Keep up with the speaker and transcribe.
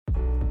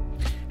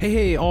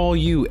Hey, all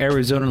you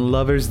Arizona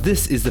lovers.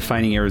 This is the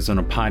Finding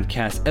Arizona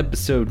podcast,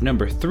 episode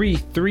number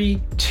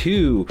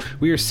 332.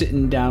 We are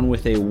sitting down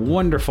with a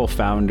wonderful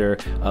founder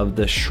of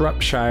the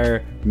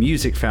Shropshire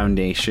Music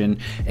Foundation,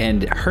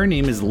 and her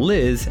name is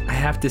Liz. I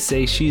have to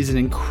say, she's an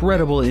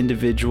incredible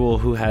individual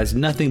who has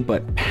nothing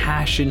but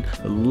passion,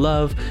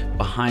 love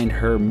behind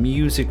her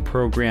music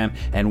program,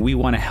 and we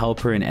want to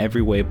help her in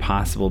every way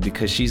possible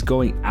because she's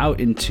going out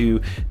into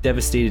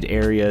devastated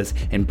areas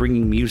and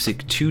bringing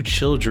music to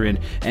children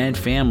and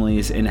families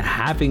and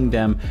having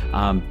them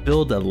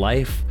build a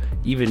life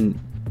even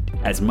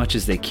as much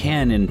as they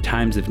can in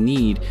times of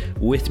need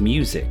with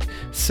music.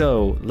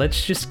 So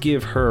let's just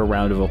give her a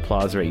round of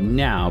applause right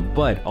now.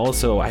 But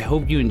also, I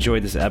hope you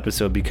enjoyed this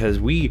episode because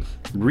we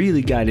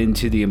really got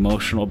into the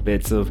emotional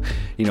bits of,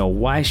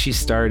 why she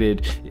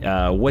started,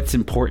 what's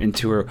important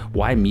to her,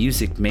 why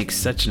music makes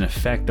such an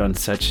effect on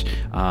such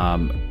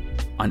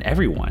on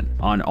everyone,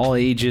 on all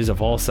ages, of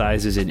all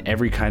sizes, in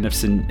every kind of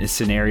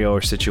scenario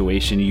or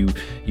situation. You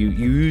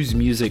use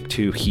music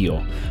to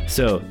heal.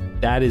 So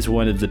that is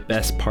one of the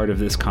best part of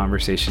this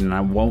conversation, and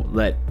I won't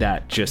let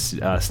that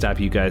just stop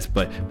you guys.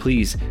 But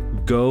please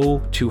go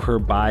to her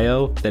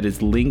bio that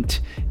is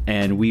linked,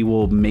 and we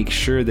will make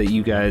sure that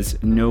you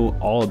guys know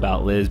all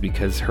about Liz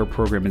because her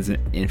program is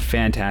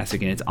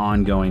fantastic and it's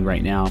ongoing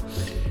right now.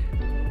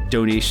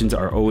 Donations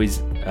are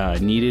always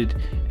needed,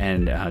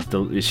 and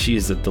she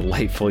is a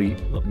delightful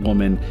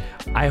woman.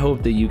 I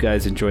hope that you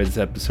guys enjoy this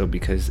episode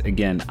because,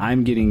 again,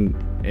 I'm getting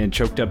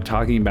choked up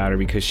talking about her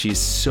because she's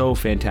so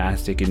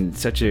fantastic and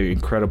such an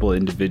incredible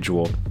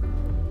individual.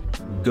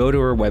 Go to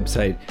her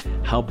website,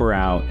 help her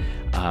out.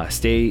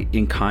 Stay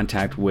in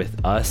contact with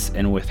us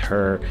and with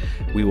her.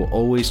 We will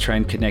always try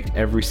and connect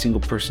every single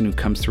person who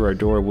comes through our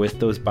door with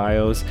those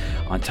bios.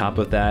 On top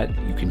of that,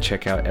 you can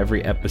check out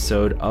every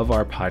episode of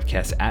our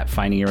podcast at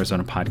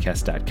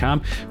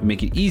findingarizonapodcast.com. We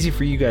make it easy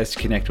for you guys to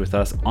connect with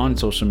us on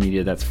social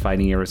media. That's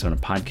Finding Arizona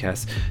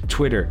Podcast,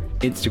 Twitter,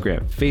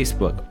 Instagram,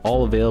 Facebook,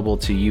 all available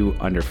to you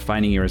under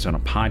Finding Arizona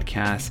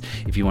Podcast.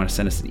 If you want to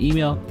send us an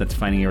email, that's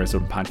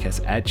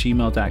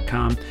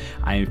findingarizonapodcast@gmail.com.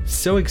 I'm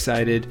so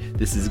excited.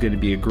 This is going to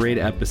be a great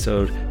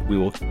episode. We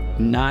will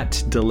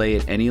not delay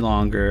it any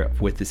longer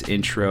with this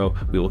intro.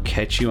 We will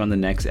catch you on the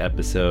next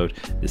episode.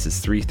 This is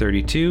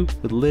 332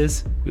 with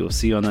Liz. We will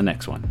see you on the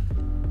next one.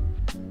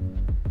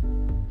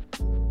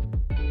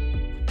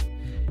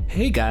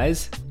 Hey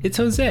guys, it's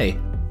Jose.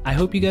 I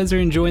hope you guys are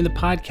enjoying the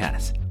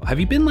podcast. Have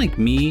you been like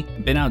me,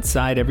 been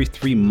outside every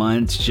 3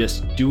 months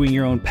just doing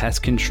your own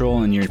pest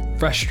control and you're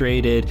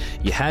frustrated,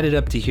 you had it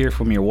up to here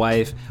from your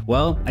wife?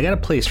 Well, I got a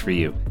place for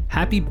you,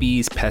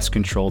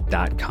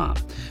 happybeespestcontrol.com.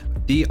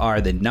 They are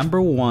the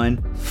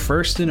 #1,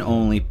 first and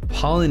only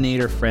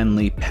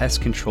pollinator-friendly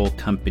pest control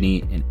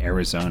company in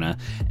Arizona,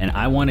 and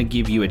I want to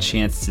give you a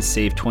chance to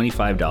save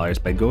 $25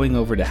 by going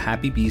over to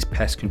Happy Bees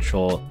Pest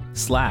Control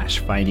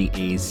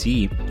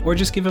 /FindingAZ, or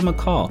just give them a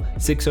call,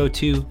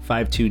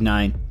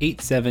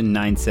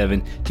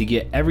 602-529-8797, to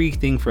get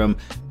everything from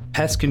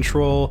pest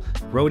control,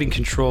 rodent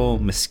control,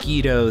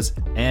 mosquitoes,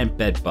 and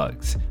bed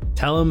bugs.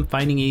 Tell them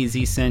Finding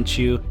AZ sent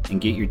you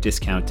and get your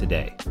discount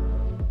today.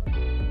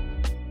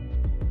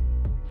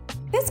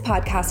 This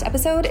podcast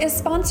episode is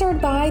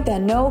sponsored by the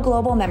No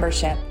Global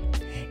Membership.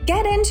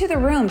 Get into the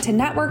room to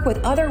network with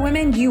other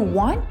women you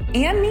want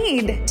and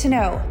need to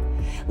know.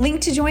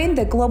 Link to join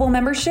the Global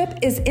Membership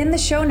is in the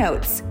show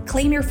notes.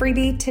 Claim your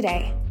freebie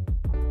today.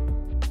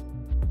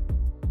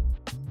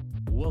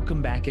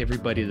 Welcome back,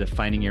 everybody, to the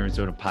Finding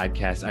Arizona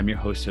podcast. I'm your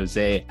host,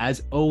 Jose.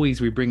 As always,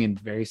 we bring in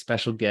very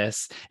special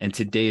guests, and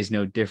today is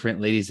no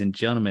different. Ladies and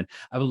gentlemen,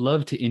 I would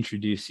love to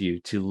introduce you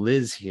to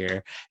Liz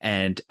here,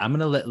 and I'm going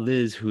to let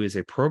Liz, who is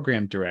a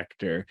program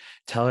director,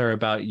 tell her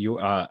about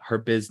her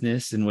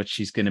business and what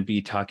she's going to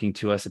be talking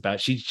to us about.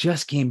 She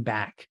just came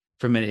back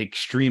from an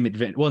extreme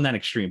event, well, not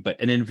extreme, but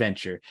an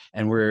adventure,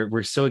 and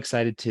we're so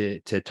excited to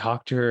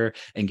talk to her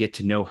and get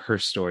to know her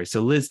story.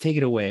 So, Liz, take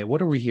it away.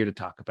 What are we here to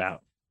talk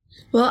about?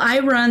 Well, I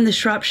run the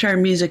Shropshire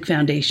Music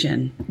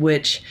Foundation,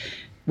 which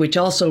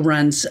also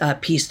runs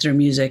Peace Through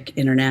Music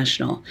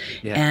International.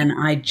 Yeah. And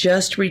I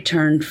just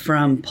returned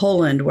from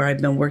Poland, where I've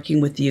been working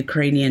with the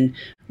Ukrainian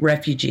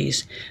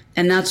refugees.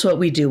 And that's what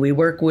we do. We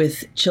work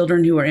with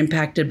children who are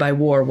impacted by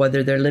war,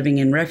 whether they're living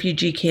in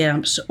refugee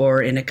camps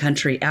or in a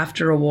country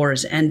after a war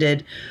has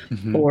ended,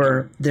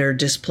 or they're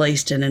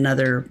displaced in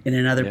another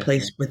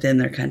place within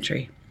their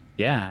country.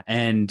 Yeah.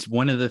 And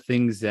one of the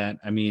things that,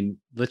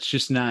 let's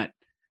just not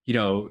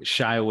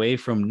shy away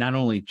from not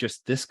only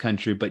just this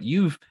country, but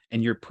you've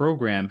and your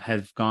program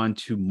have gone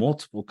to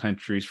multiple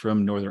countries,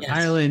 from Northern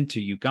Ireland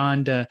to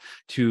Uganda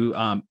to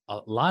a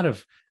lot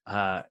of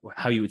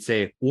how you would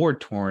say war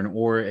torn,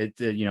 or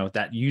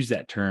that use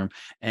that term,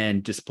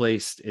 and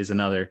displaced is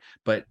another.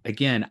 But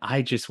again,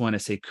 I just want to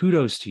say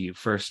kudos to you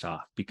first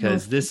off,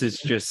 because this is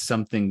just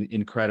something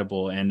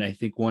incredible. And I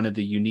think one of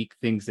the unique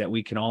things that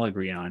we can all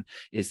agree on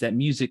is that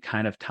music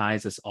kind of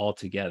ties us all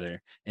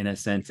together in a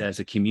sense, as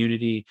a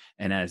community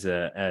and as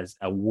a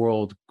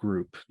world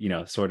group,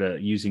 sort of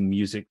using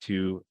music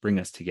to bring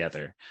us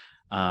together.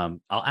 I'll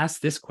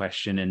ask this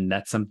question, and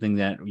that's something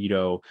that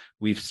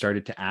we've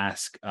started to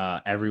ask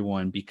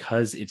everyone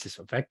because it's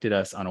affected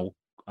us on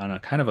a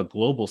kind of a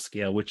global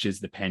scale, which is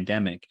the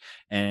pandemic.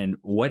 And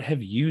what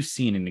have you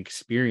seen and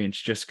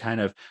experienced just kind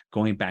of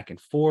going back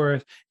and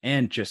forth,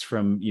 and just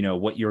from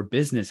what your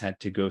business had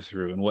to go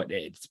through and what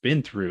it's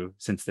been through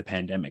since the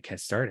pandemic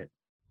has started?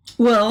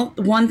 Well,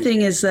 one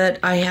thing is that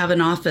I have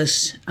an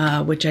office,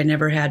 which I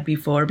never had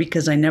before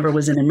because I never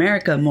was in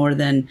America more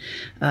than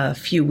a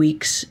few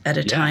weeks at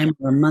a time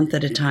or a month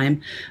at a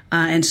time.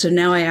 And so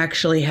now I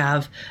actually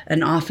have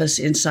an office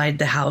inside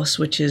the house,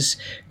 which is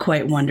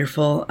quite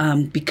wonderful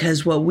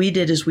because what we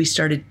did is we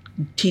started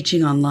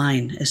teaching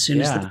online as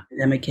soon as the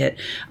pandemic hit.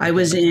 I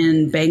was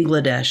in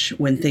Bangladesh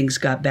when things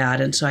got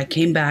bad. And so I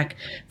came back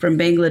from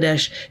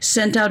Bangladesh,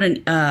 sent out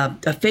a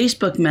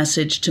Facebook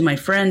message to my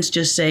friends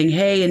just saying,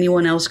 hey,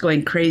 anyone else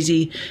going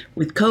crazy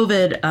with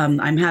COVID?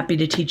 I'm happy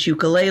to teach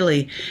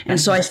ukulele. And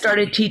so I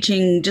started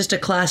teaching just a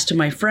class to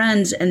my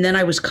friends. And then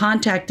I was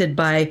contacted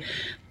by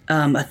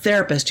a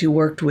therapist who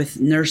worked with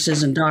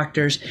nurses and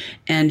doctors.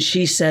 And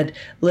she said,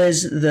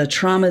 Liz, the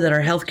trauma that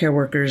our healthcare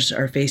workers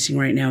are facing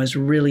right now is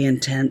really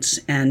intense,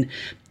 and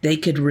they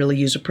could really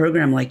use a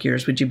program like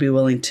yours. Would you be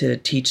willing to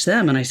teach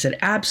them? And I said,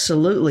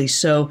 absolutely.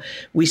 So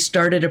we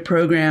started a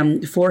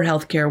program for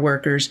healthcare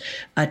workers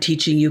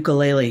teaching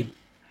ukulele.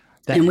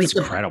 That's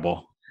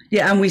incredible.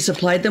 Yeah, and we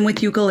supplied them with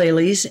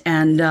ukuleles,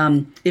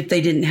 and if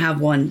they didn't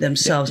have one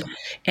themselves,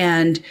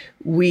 and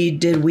we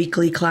did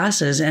weekly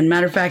classes. And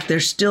matter of fact, they're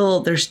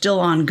still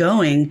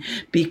ongoing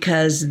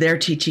because they're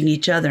teaching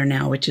each other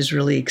now, which is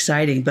really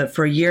exciting. But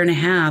for a year and a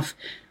half,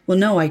 well,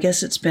 no, I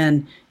guess it's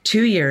been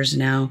 2 years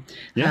now.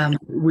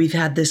 We've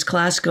had this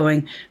class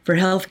going for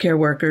healthcare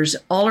workers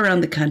all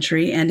around the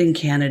country and in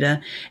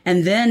Canada.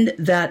 And then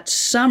that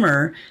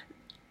summer,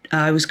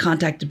 I was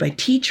contacted by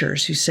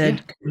teachers who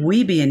said, "Can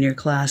we be in your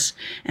class?"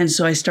 And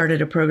so I started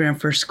a program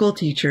for school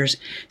teachers.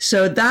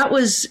 So that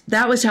was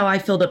how I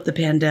filled up the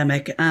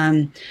pandemic,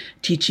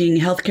 teaching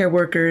healthcare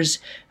workers,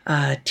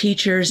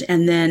 teachers,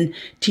 and then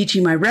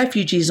teaching my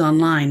refugees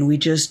online. We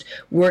just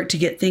worked to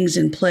get things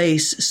in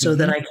place so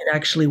that I could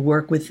actually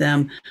work with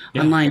them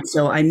online.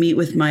 So I meet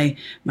with my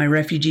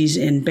refugees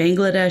in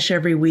Bangladesh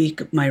every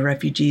week, my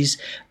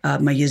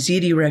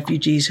Yazidi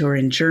refugees who are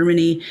in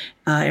Germany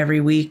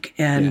every week.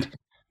 And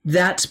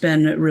that's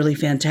been really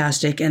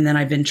fantastic. And then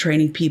I've been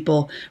training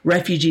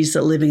refugees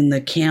that live in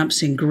the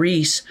camps in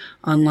Greece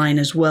online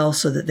as well,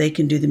 so that they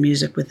can do the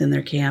music within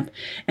their camp.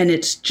 And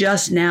it's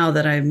just now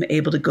that I'm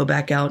able to go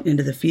back out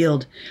into the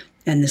field.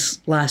 And this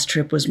last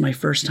trip was my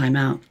first time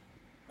out.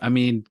 I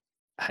mean,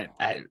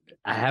 I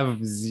have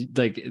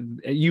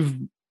you've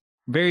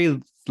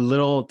very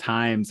little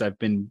times I've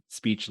been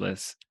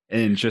speechless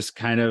and just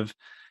kind of,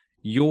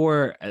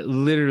 you're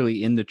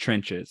literally in the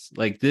trenches.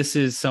 Like, this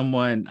is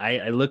someone,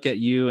 I look at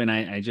you and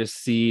I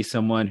just see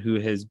someone who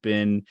has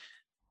been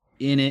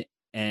in it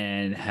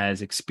and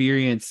has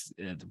experienced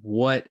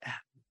what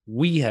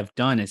we have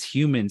done as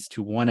humans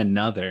to one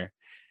another.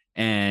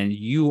 And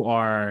you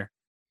are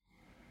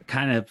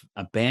kind of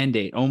a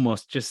Band-Aid,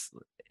 almost, just,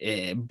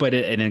 but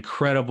an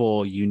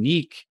incredible,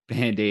 unique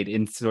Band-Aid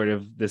in sort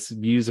of this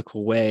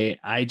musical way.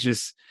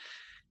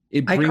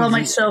 I call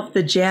myself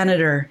the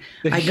janitor.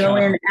 I go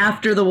in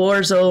after the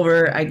war's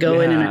over. I go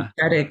in and I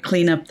try to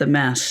clean up the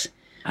mess.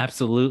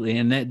 Absolutely.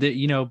 And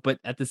that, but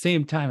at the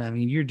same time, I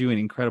mean, you're doing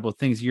incredible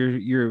things.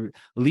 You're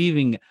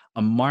leaving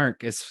a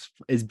mark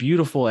as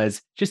beautiful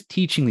as just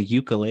teaching the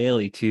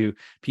ukulele to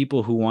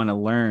people who want to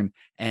learn.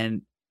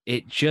 And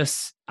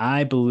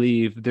I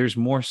believe there's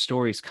more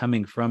stories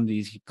coming from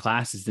these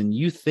classes than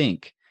you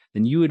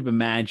would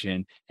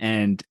imagine.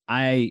 And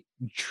I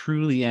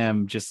truly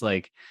am just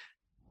like,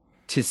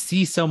 to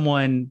see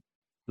someone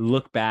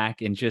look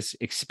back and just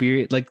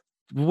experience, like,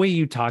 the way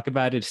you talk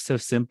about it is so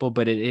simple,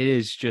 but it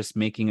is just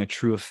making a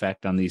true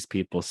effect on these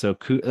people. So,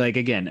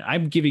 again,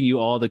 I'm giving you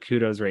all the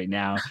kudos right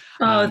now.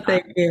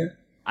 Thank you.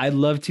 I'd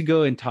love to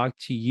go and talk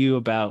to you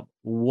about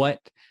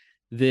what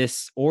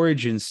this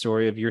origin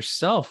story of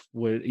yourself,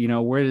 where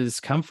does this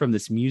come from,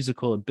 this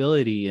musical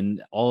ability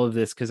and all of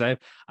this? Because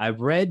I've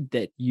read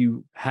that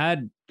you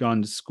had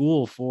gone to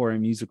school for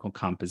musical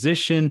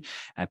composition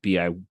at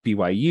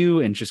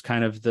BYU and just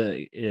kind of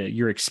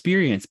your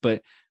experience.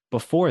 But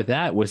before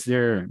that, was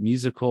there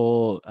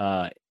musical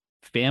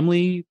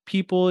family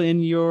people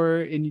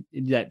in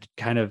that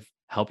kind of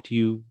helped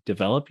you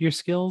develop your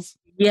skills?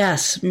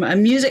 Yes,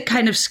 music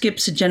kind of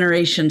skips a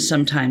generation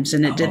sometimes,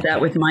 and it did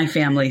that with my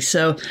family.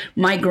 So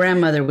my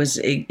grandmother was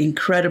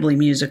incredibly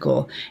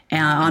musical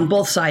on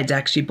both sides,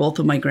 actually, both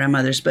of my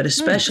grandmothers, but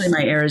especially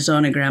my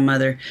Arizona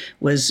grandmother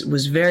was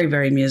very,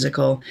 very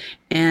musical.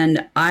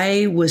 And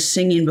I was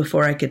singing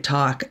before I could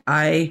talk.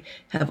 I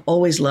have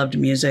always loved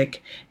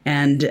music.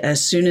 And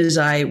as soon as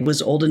I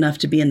was old enough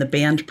to be in the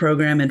band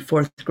program in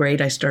 4th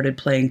grade, I started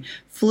playing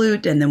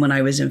flute. And then when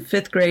I was in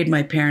 5th grade,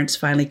 my parents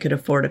finally could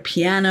afford a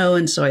piano.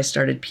 And so I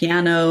started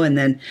piano. And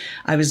then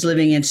I was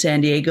living in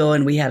San Diego,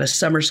 and we had a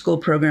summer school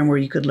program where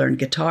you could learn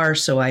guitar.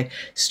 So I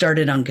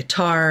started on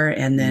guitar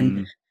and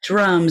then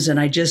drums. And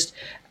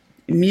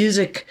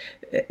music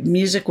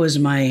was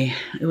my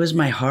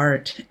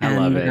heart. I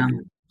love it.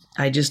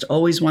 I just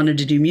always wanted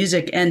to do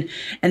music. And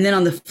then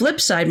on the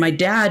flip side, my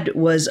dad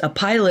was a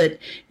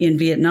pilot in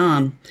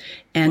Vietnam.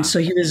 And so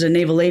he was a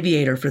naval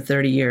aviator for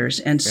 30 years.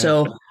 And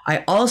so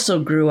I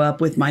also grew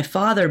up with my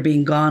father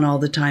being gone all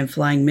the time,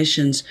 flying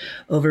missions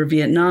over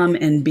Vietnam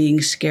and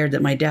being scared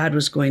that my dad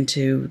was going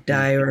to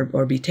die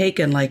or be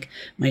taken like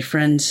my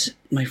friends'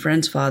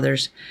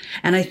 fathers.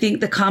 And I think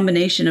the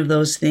combination of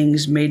those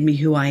things made me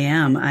who I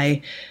am.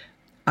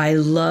 I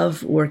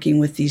love working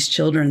with these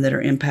children that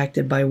are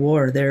impacted by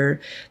war. There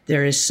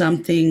is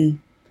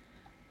something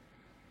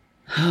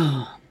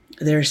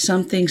there's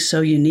something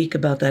so unique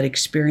about that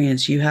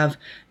experience. You have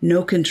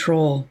no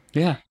control.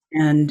 Yeah.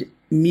 And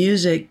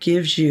music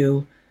gives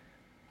you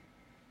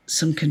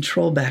some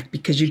control back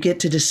because you get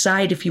to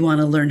decide if you want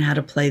to learn how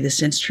to play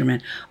this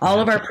instrument. All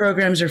of our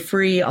programs are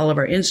free. All of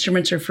our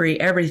instruments are free,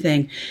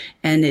 everything.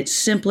 And it's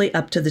simply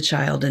up to the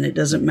child. And it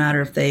doesn't matter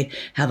if they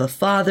have a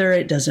father.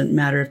 It doesn't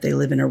matter if they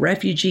live in a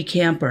refugee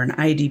camp or an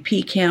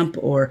IDP camp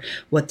or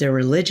what their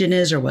religion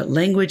is or what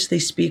language they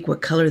speak,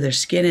 what color their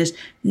skin is.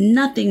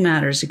 Nothing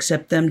matters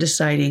except them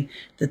deciding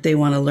that they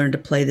want to learn to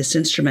play this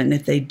instrument. And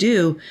if they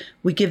do,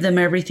 we give them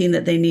everything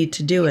that they need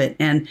to do it.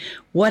 And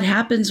what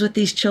happens with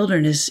these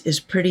children is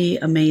pretty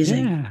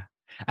amazing. Yeah.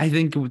 I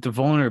think with the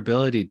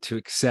vulnerability to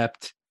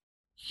accept,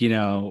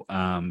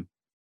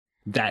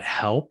 that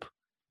help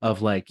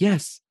of like,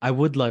 yes, I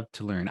would love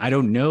to learn. I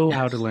don't know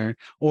how to learn,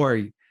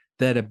 or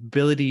that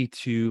ability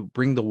to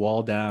bring the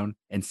wall down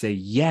and say,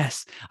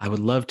 yes, I would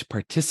love to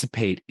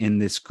participate in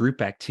this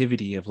group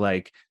activity of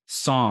like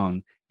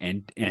song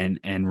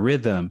and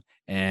rhythm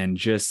and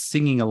just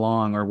singing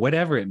along or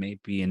whatever it may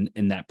be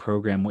in that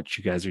program, what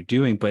you guys are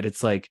doing. But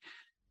it's like,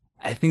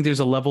 I think there's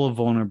a level of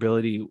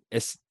vulnerability,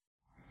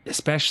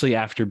 especially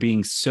after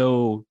being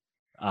so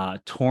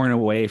torn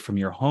away from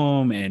your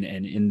home and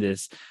in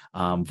this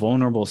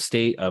vulnerable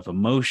state of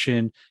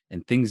emotion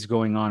and things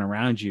going on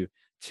around you,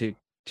 to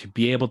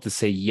be able to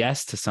say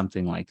yes to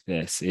something like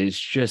this is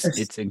just,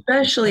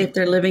 especially if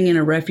they're living in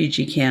a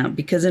refugee camp,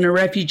 because in a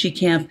refugee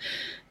camp,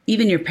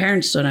 even your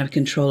parents don't have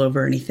control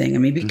over anything. I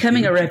mean,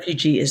 becoming a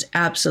refugee is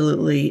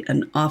absolutely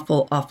an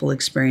awful, awful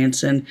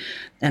experience. And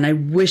I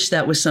wish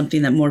that was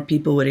something that more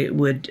people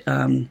would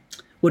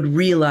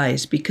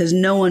realize, because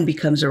no one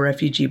becomes a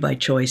refugee by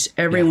choice.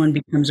 Everyone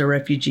becomes a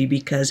refugee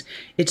because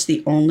it's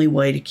the only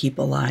way to keep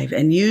alive.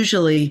 And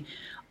usually,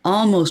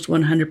 almost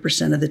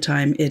 100% of the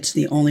time, it's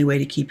the only way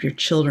to keep your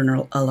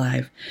children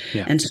alive.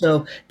 Yeah. And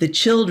so the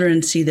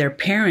children see their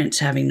parents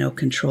having no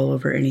control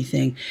over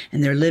anything,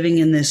 and they're living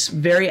in this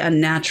very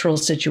unnatural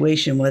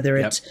situation, whether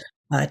it's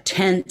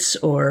tents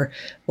or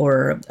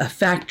a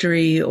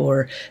factory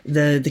or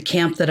the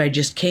camp that I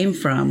just came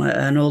from,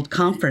 an old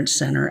conference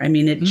center. I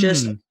mean,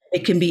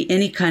 it can be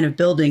any kind of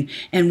building.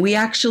 And we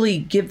actually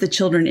give the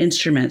children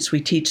instruments. We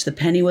teach the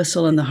penny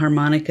whistle and the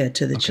harmonica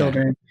to the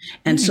children.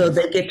 And so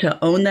they get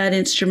to own that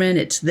instrument.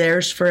 It's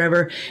theirs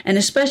forever. And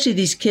especially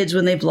these kids,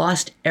 when they've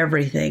lost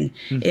everything,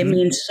 it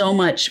means so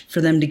much for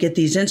them to get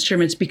these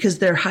instruments because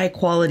they're high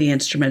quality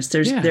instruments.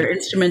 They're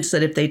instruments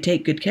that if they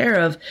take good care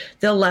of,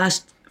 they'll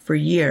last for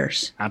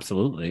years.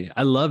 Absolutely.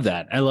 I love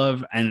that.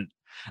 And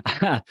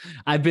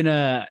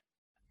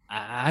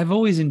I've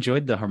always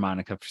enjoyed the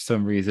harmonica for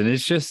some reason.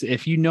 It's just,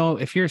 if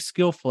you're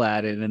skillful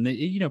at it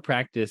and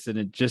practice, and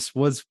it just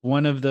was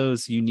one of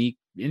those unique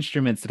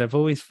instruments that I've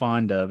always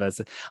fond of.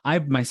 I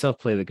myself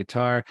play the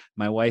guitar.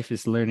 My wife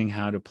is learning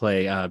how to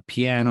play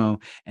piano,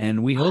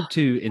 and we hope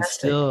to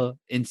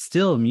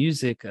instill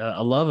music,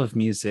 a love of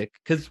music,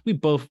 because we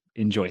both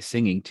enjoy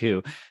singing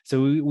too.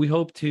 So we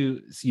hope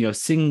to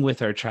sing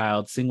with our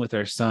child, sing with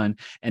our son,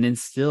 and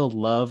instill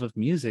love of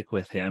music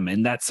with him.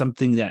 And that's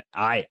something that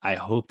I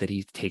hope that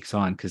he takes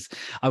on, because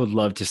I would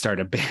love to start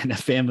a band, a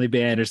family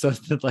band or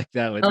something like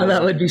that.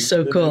 That would be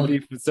so cool.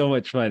 Would be so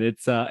much fun.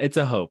 It's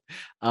a hope.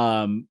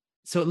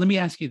 So let me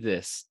ask you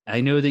this.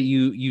 I know that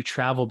you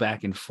travel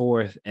back and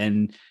forth,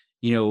 and,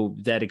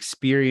 that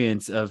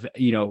experience of,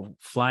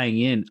 flying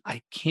in,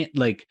 I can't,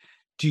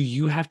 do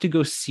you have to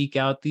go seek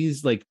out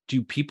these,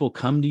 do people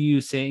come to you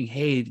saying,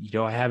 hey,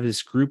 I have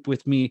this group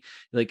with me?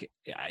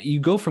 You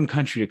go from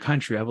country to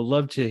country. I would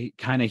love to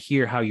kind of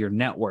hear how your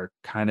network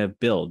kind of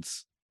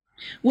builds.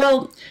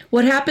 Well,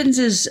 what happens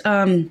is,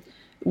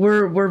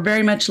 we're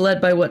very much led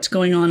by what's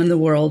going on in the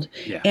world.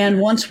 Yeah. And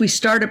once we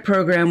start a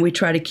program, we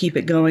try to keep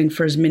it going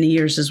for as many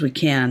years as we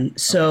can.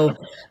 So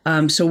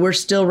so we're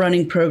still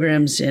running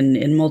programs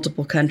in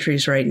multiple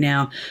countries right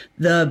now.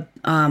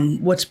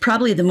 What's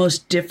probably the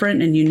most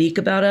different and unique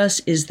about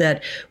us is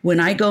that when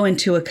I go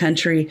into a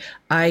country,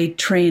 I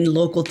train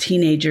local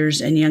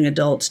teenagers and young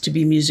adults to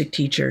be music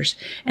teachers.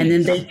 And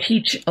then they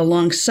teach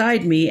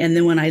alongside me. And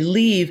then when I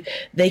leave,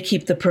 they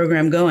keep the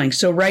program going.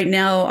 So right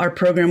now, our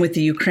program with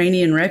the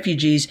Ukrainian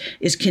refugees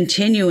is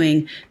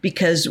continuing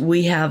because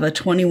we have a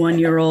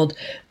 21-year-old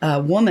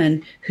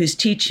woman who's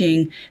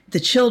teaching the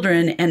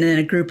children, and then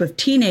a group of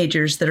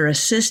teenagers that are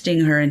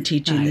assisting her in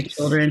teaching the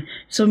children.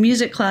 So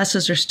music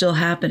classes are still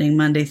happening playing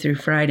Monday through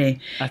Friday.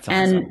 That's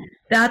awesome. And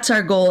that's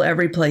our goal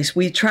every place.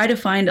 We try to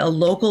find a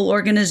local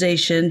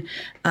organization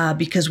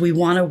because we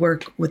want to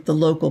work with the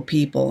local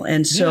people.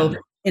 And so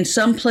in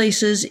some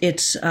places,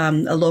 it's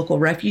a local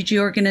refugee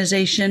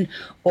organization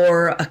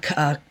or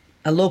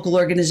a local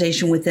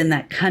organization within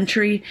that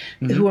country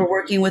who are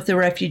working with the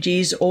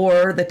refugees,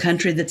 or the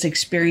country that's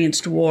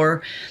experienced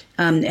war.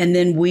 And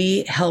then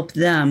we help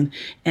them,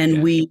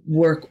 and we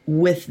work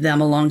with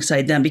them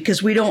alongside them,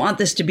 because we don't want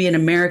this to be an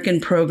American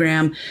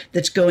program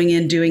that's going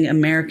in doing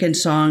American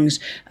songs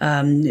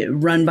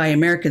run by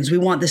Americans. We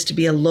want this to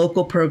be a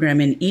local program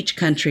in each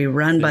country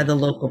run by the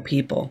local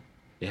people.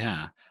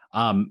 Yeah.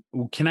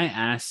 Can I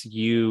ask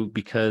you,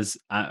 because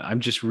I'm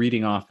just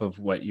reading off of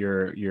what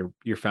your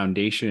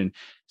foundation.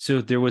 So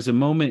there was a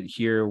moment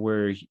here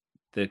where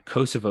the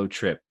Kosovo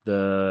trip,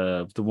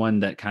 the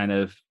one that kind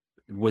of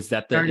was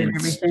that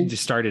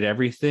started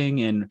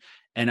everything.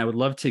 And I would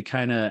love to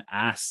kind of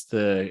ask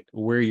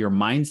where your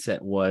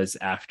mindset was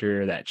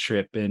after that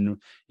trip, and,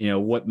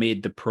 what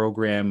made the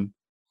program,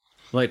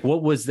 like,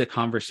 what was the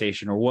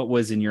conversation, or what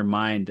was in your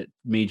mind that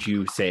made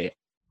you say,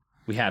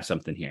 we have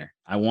something here.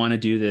 I want to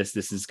do this.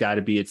 This has got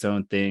to be its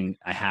own thing.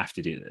 I have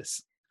to do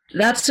this.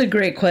 That's a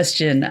great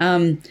question.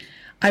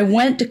 I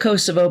went to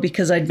Kosovo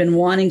because I'd been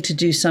wanting to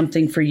do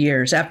something for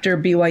years. After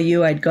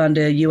BYU, I'd gone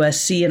to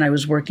USC and I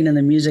was working in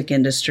the music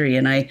industry,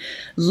 and I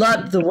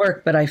loved the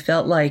work, but I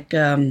felt like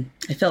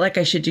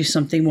I should do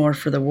something more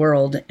for the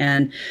world.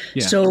 And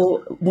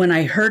so when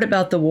I heard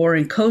about the war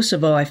in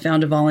Kosovo, I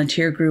found a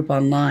volunteer group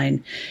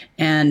online,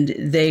 and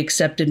they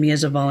accepted me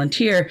as a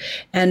volunteer.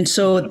 And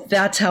so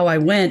that's how I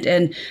went.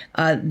 And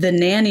the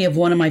nanny of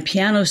one of my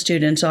piano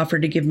students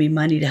offered to give me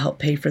money to help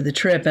pay for the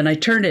trip. And I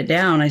turned it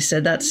down. I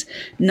said, that's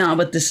not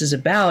what this is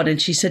about.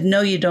 And she said,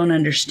 no, you don't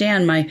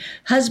understand. My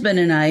husband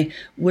and I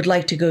would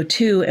like to go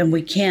too, and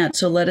we can't.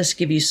 So let us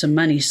give you some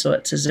money. So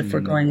it's as if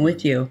we're going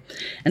with you.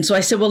 And so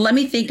I said, well, let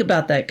me think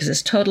about that, because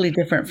it's totally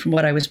different from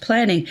what I was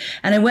planning.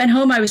 And I went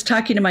home. I was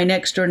talking to my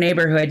next door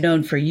neighbor who I'd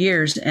known for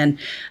years. And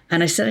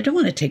I said, I don't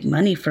want to take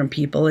money from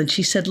people. And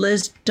she said,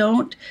 Liz,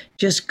 don't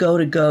just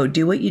go.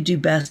 Do what you do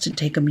best and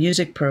take a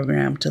music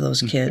program to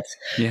those kids.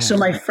 So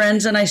my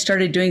friends and I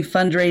started doing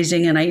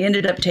fundraising, and I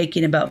ended up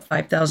taking about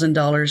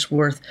 $5,000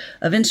 worth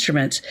of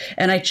instruments.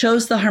 And I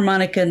chose the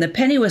harmonica and the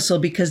penny whistle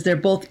because they're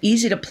both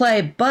easy to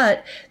play,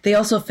 but they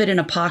also fit in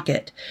a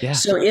pocket.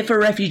 So if a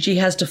refugee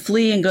has to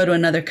flee and go to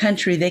another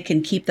country, they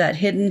can keep that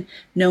hidden.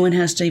 No one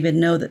has to even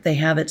know that they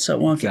have it, so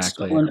it won't get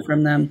stolen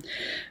from them.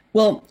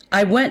 Well,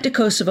 I went to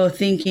Kosovo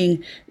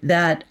thinking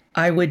that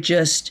I would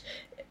just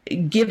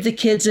give the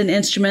kids an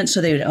instrument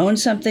so they would own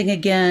something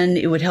again.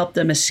 It would help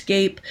them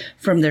escape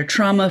from their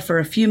trauma for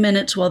a few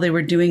minutes while they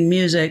were doing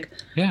music.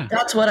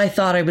 That's what I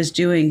thought I was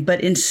doing.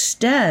 But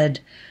instead,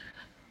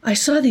 I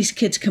saw these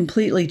kids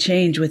completely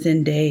change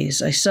within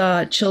days. I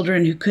saw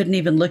children who couldn't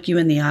even look you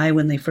in the eye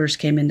when they first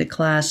came into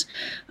class,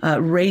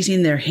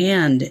 raising their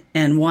hand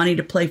and wanting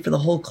to play for the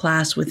whole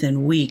class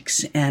within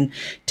weeks, and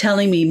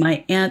telling me,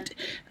 my aunt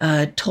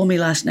told me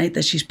last night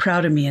that she's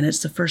proud of me, and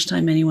it's the first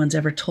time anyone's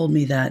ever told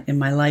me that in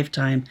my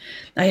lifetime.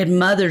 I had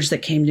mothers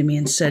that came to me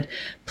and said,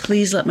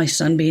 please let my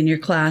son be in your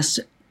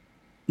class.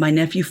 My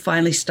nephew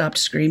finally stopped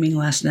screaming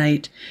last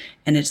night,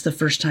 and it's the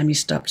first time he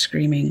stopped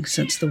screaming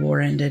since the war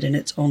ended, and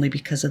it's only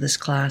because of this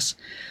class.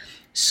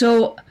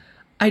 So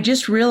I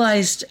just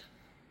realized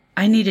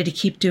I needed to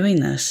keep doing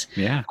this.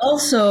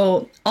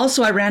 Also,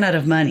 I ran out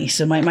of money.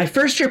 So my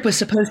first trip was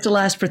supposed to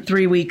last for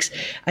 3 weeks.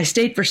 I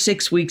stayed for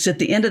 6 weeks. At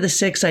the end of the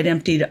 6, I'd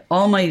emptied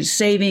all my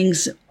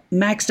savings,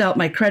 maxed out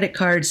my credit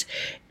cards.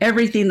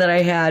 Everything that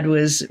I had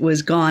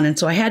was gone. And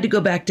so I had to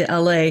go back to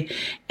LA.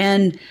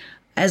 And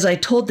as I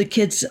told the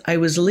kids I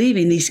was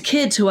leaving, these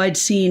kids who I'd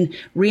seen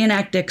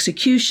reenact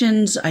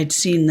executions, I'd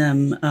seen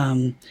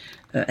them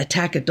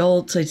attack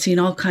adults, I'd seen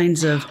all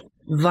kinds of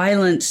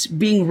violence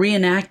being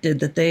reenacted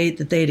that they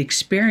had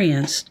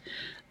experienced,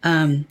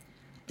 they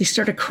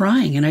started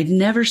crying, and I'd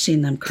never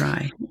seen them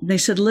cry. They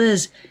said,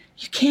 Liz,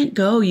 you can't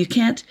go. You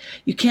can't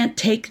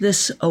take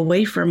this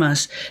away from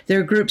us. There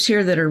are groups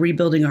here that are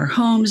rebuilding our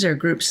homes. There are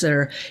groups that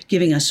are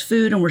giving us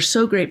food, and we're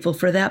so grateful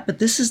for that. But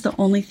this is the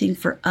only thing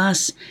for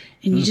us,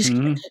 and you just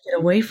can't take it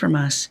away from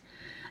us.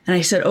 And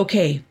I said,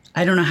 okay,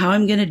 I don't know how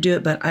I'm going to do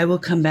it, but I will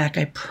come back.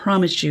 I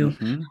promise you,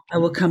 I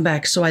will come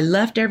back. So I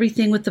left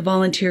everything with the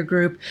volunteer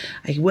group.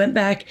 I went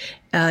back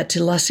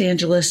to Los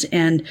Angeles,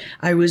 and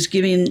I was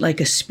giving like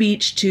a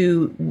speech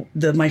to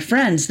my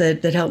friends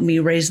that helped me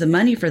raise the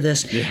money for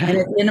this. And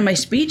at the end of my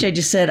speech, I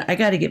just said, I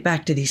got to get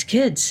back to these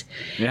kids.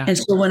 And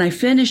so when I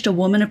finished, a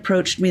woman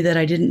approached me that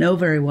I didn't know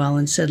very well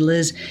and said,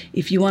 Liz,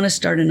 if you want to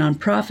start a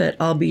nonprofit,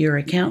 I'll be your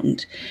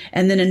accountant.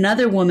 And then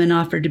another woman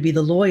offered to be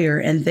the lawyer,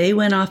 and they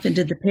went off and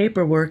did the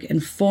paperwork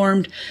and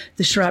formed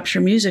the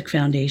Shropshire Music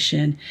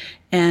Foundation.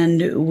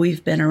 And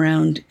we've been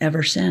around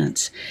ever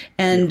since.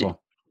 And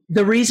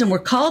the reason we're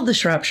called the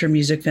Shropshire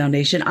Music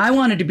Foundation, I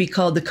wanted to be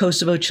called the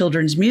Kosovo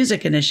Children's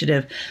Music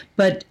Initiative,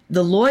 but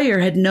the lawyer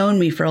had known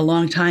me for a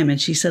long time, and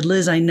she said,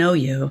 Liz, I know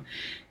you.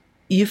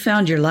 you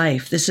found your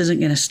life. This isn't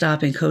going to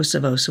stop in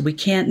Kosovo, so we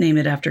can't name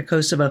it after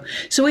Kosovo.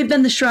 So we've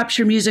been the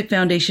Shropshire Music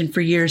Foundation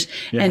for years,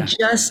 and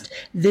just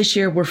this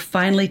year we're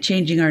finally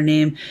changing our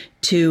name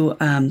to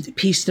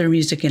Peace Through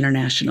Music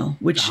International,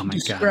 which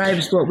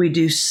describes what we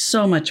do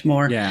so much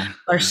more. Yeah.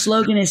 Our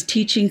slogan is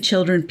teaching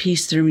children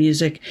peace through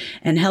music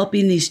and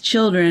helping these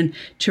children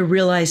to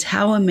realize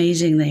how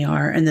amazing they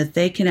are and that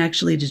they can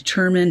actually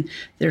determine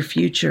their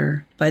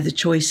future by the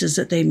choices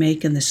that they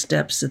make and the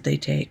steps that they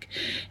take.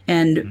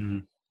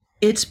 And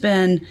it's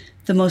been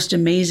the most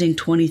amazing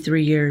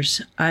 23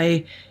 years.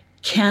 I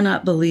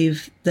cannot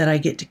believe that I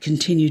get to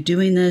continue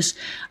doing this.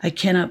 I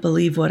cannot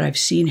believe what I've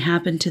seen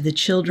happen to the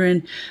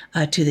children,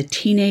 to the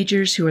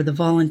teenagers who are the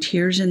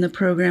volunteers in the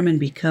program and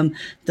become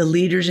the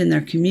leaders in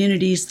their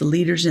communities, the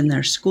leaders in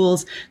their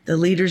schools, the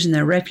leaders in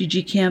their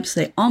refugee camps.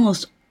 They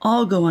almost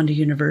all go on to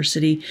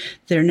university.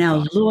 They're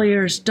now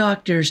lawyers,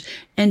 doctors,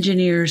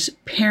 engineers,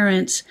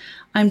 parents.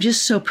 I'm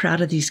just so proud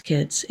of these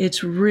kids.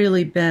 It's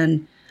really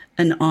been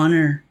an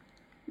honor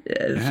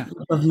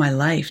of my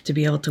life to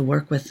be able to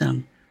work with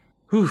them.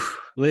 Whew,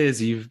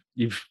 Liz,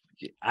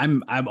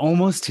 I'm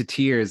almost to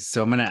tears,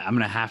 so I'm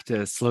gonna have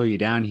to slow you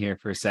down here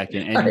for a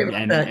second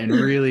and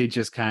really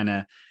just kind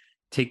of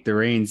take the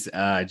reins.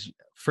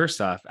 First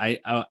off, I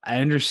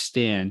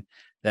understand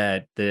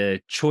that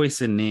the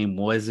choice in name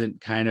wasn't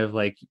kind of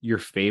like your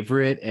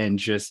favorite, and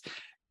just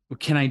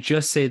can I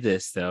just say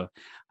this though?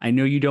 I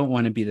know you don't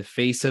want to be the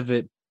face of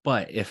it,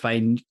 but if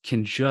I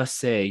can just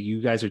say,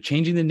 you guys are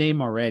changing the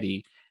name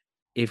already.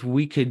 If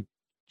we could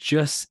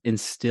just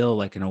instill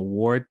like an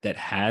award that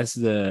has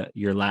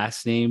your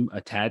last name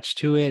attached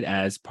to it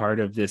as part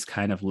of this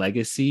kind of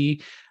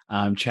legacy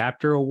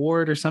chapter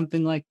award or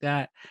something like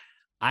that.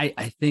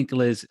 I think,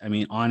 Liz, I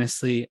mean,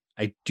 honestly,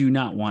 I do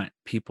not want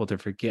people to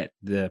forget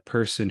the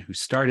person who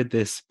started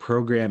this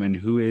program and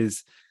who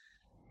is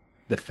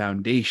the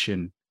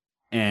foundation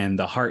and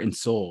the heart and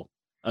soul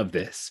of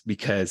this,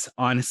 because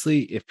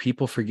honestly, if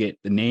people forget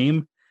the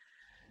name,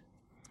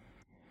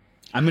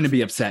 I'm going to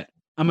be upset.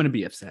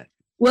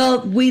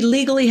 Well, we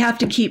legally have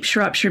to keep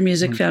Shropshire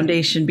Music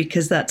Foundation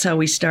because that's how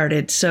we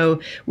started. So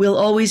we'll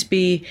always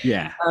be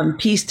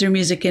Peace Through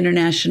Music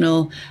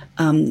International,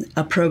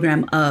 a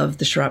program of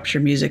the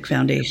Shropshire Music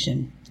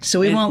Foundation. So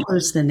we won't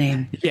lose the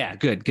name. Yeah,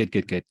 good.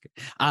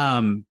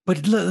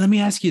 But let me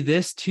ask you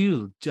this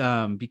too,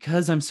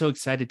 because I'm so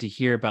excited to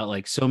hear about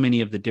like so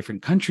many of the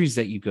different countries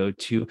that you go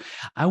to.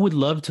 I would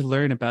love to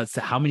learn about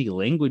how many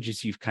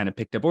languages you've kind of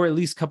picked up, or at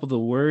least a couple of the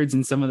words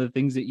and some of the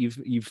things that you've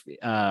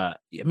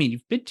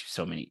been to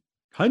so many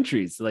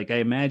countries. Like I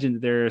imagine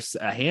there's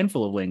a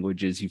handful of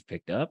languages you've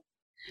picked up.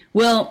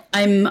 Well,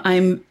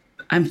 I'm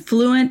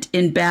fluent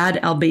in bad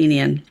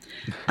Albanian.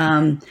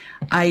 I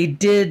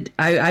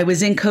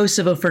was in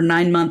Kosovo for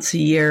 9 months a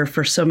year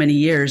for so many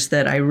years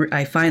that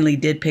I finally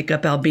did pick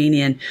up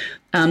Albanian.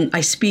 I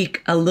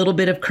speak a little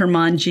bit of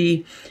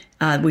Kurmanji,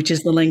 which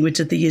is the language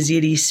that the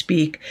Yazidis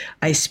speak.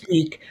 I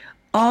speak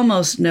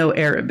almost no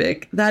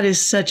Arabic. That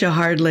is such a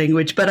hard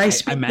language, but I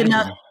speak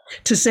enough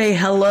to say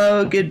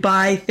hello,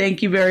 goodbye,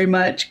 thank you very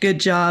much, good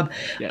job.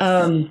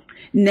 Yes.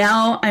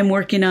 Now I'm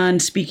working on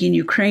speaking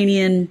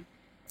Ukrainian.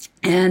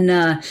 And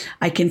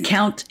I can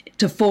count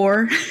to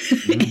 4.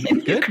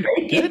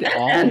 Good.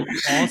 All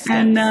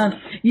and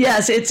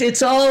yes,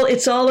 it's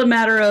all a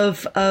matter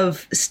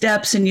of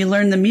steps, and you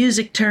learn the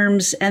music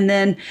terms. And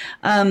then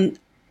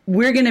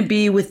we're going to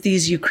be with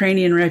these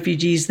Ukrainian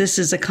refugees. This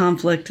is a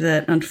conflict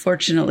that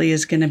unfortunately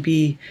is going to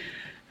be,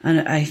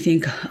 I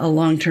think, a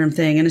long-term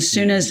thing. And as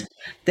soon as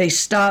they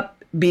stop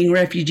being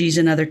refugees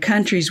in other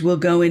countries, we'll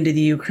go into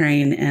the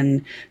Ukraine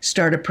and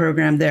start a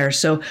program there.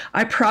 So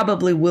I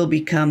probably will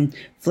become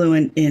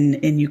fluent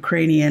in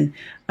Ukrainian.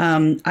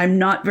 I'm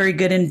not very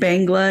good in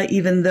Bangla,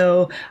 even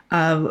though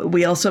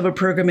we also have a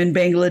program in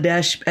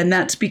Bangladesh, and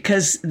that's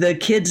because the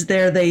kids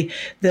there,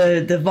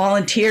 the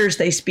volunteers,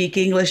 they speak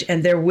English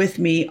and they're with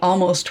me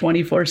almost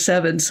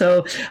 24/7.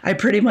 So I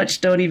pretty much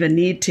don't even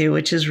need to,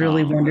 which is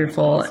really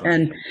wonderful. Awesome.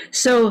 And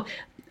so,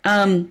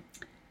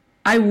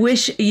 I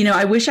wish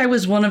I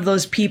was one of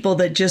those people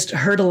that just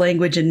heard a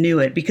language and knew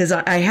it, because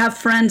I have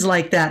friends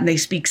like that and they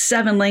speak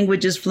 7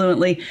 languages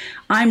fluently.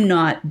 I'm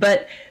not,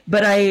 but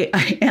I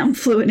am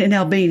fluent in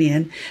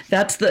Albanian.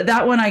 That's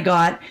that one I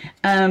got.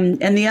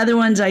 And the other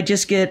ones, I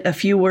just get a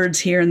few words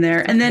here and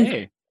there. And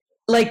then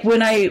like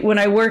when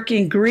I work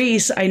in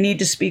Greece, I need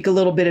to speak a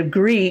little bit of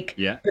Greek.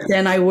 Yeah. But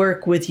then I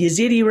work with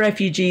Yazidi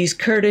refugees,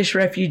 Kurdish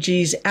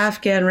refugees,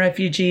 Afghan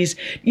refugees.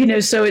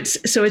 So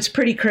it's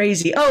pretty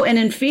crazy. Oh, and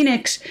in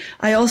Phoenix,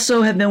 I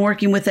also have been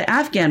working with the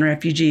Afghan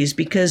refugees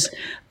because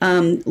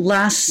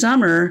last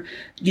summer,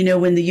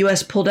 when the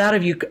U.S. pulled out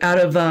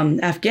of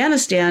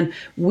Afghanistan,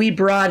 we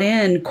brought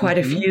in quite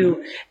a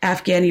few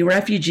Afghani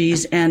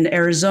refugees, and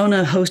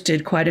Arizona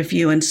hosted quite a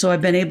few, and so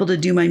I've been able to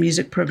do my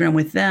music program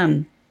with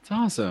them.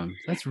 Awesome.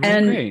 That's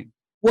really great.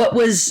 What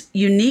was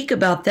unique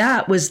about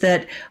that was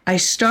that I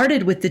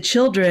started with the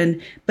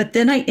children, but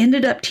then I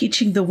ended up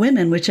teaching the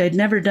women, which I'd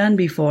never done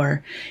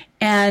before.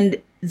 And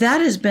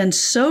that has been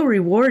so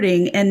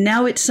rewarding. And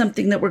now it's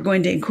something that we're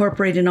going to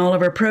incorporate in all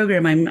of our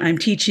program. I'm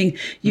teaching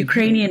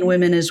Ukrainian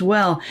women as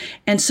well.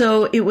 And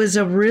so it was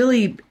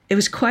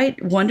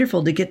quite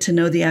wonderful to get to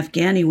know the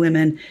Afghani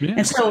women. Yeah.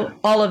 And so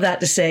all of that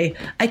to say,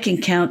 I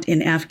can count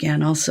in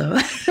Afghan also.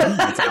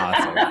 That's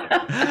awesome.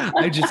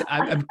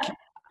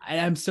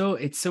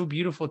 It's so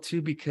beautiful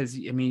too, because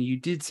I mean, you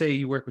did say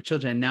you work with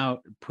children, and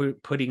now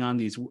putting on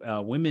these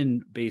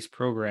women-based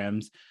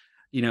programs,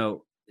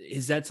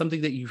 is that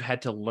something that you've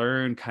had to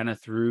learn kind of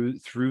through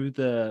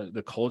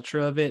the culture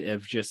of it,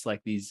 of just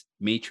like these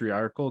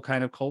matriarchal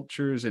kind of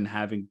cultures, and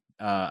having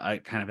a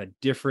kind of a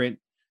different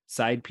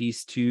side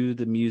piece to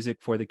the music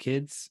for the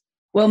kids?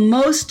 Well,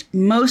 most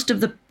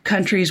of the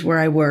countries where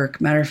I work,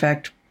 matter of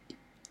fact,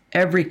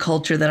 every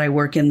culture that I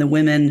work in, the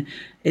women,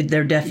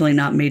 they're definitely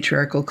not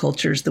matriarchal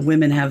cultures. The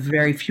women have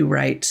very few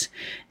rights.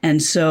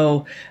 And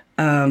so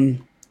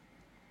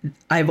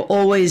I've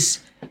always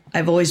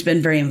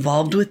been very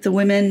involved with the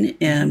women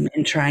in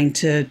trying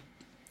to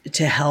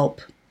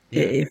help.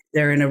 If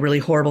they're in a really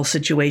horrible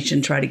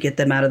situation, try to get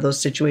them out of those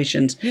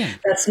situations. Yeah.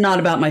 That's not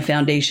about my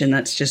foundation.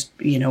 That's just,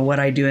 what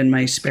I do in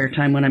my spare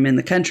time when I'm in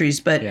the countries.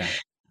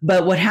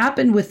 But what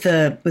happened with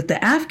the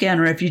Afghan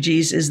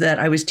refugees is that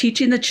I was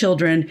teaching the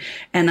children,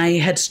 and I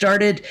had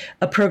started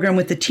a program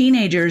with the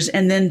teenagers,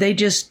 and then they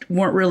just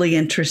weren't really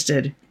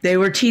interested. They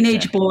were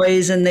teenage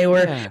boys, and they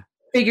were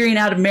figuring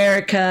out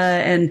America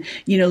and,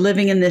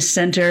 living in this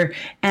center.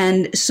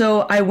 And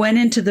so I went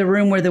into the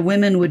room where the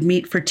women would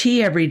meet for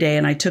tea every day,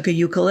 and I took a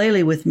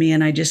ukulele with me,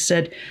 and I just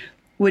said,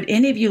 would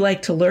any of you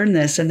like to learn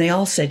this? And they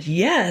all said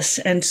yes.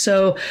 And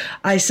so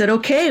I said,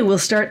 okay, we'll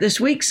start this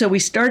week. So we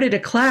started a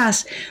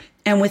class.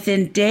 And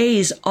within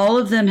days, all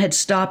of them had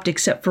stopped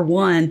except for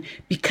one,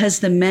 because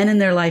the men in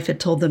their life had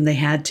told them they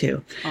had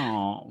to.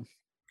 Oh.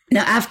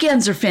 Now,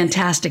 Afghans are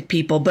fantastic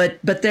people, but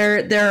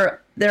there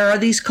are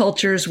these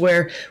cultures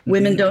where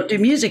women don't do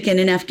music. And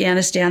in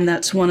Afghanistan,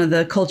 that's one of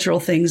the cultural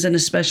things, and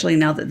especially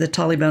now that the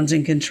Taliban's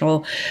in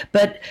control.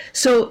 But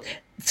so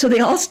they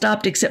all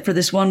stopped except for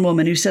this one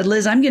woman who said,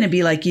 Liz, I'm going to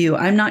be like you.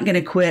 I'm not going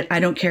to quit. I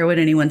don't care what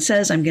anyone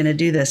says. I'm going to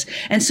do this.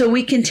 And so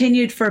we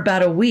continued for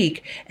about a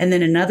week. And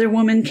then another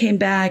woman came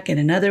back, and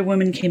another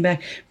woman came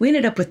back. We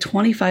ended up with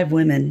 25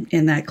 women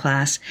in that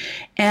class.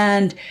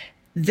 And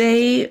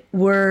they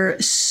were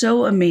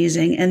so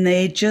amazing. And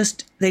they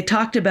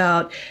talked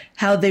about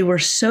how they were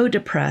so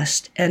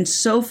depressed and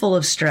so full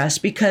of stress,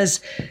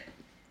 because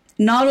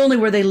not only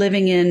were they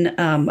living in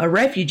a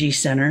refugee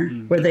center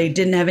where they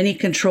didn't have any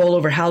control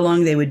over how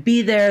long they would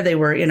be there. They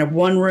were in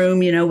one room,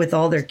 with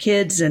all their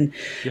kids and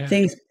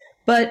things,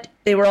 but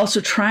they were also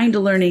trying to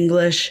learn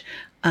English.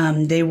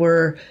 They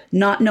were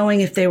not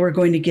knowing if they were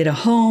going to get a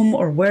home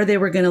or where they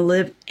were going to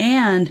live.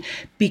 And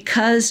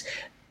because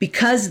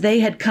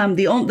they had come,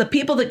 the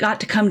people that got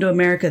to come to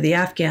America, the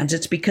Afghans,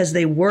 it's because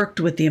they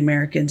worked with the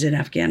Americans in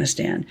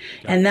Afghanistan.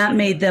 And that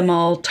made them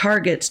all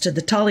targets to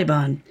the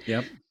Taliban.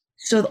 Yep.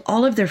 So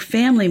all of their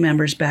family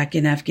members back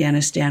in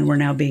Afghanistan were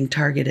now being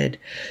targeted.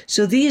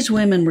 So these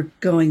women were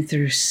going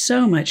through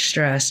so much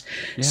stress.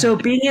 Yeah. So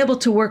being able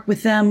to work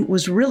with them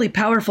was really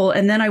powerful.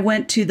 And then I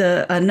went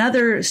to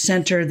another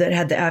center that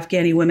had the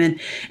Afghani women.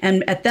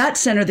 And at that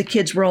center, the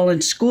kids were all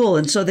in school.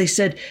 And so they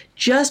said,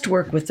 just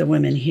work with the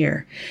women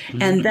here.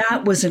 Mm-hmm. And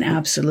that was an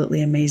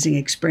absolutely amazing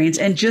experience.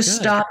 And just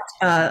stopped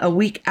a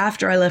week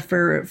after I left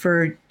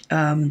for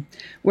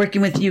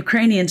working with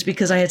Ukrainians,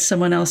 because I had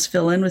someone else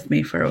fill in with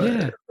me for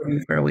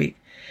a week.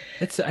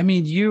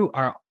 You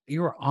are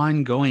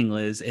ongoing,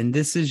 Liz, and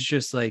this is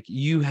just like,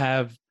 you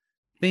have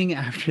thing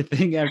after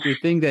thing after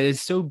thing that is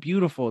so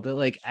beautiful, that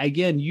like,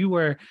 again, you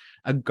are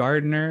a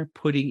gardener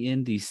putting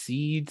in these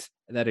seeds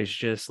that is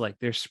just like,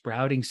 they're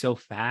sprouting so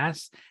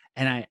fast,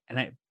 and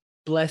I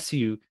bless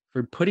you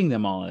for putting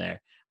them all in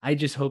there. I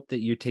just hope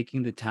that you're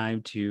taking the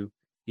time to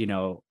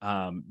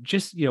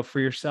just, for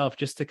yourself,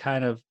 just to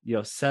kind of,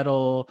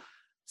 settle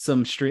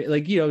some straight,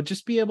 like,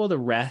 just be able to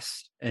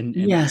rest and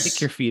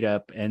pick your feet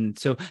up. And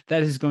so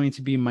that is going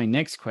to be my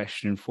next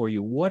question for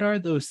you. What are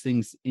those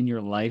things in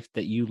your life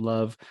that you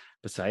love,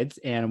 besides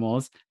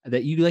animals,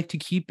 that you like to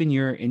keep in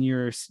your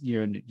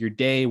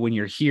day when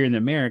you're here in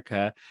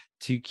America,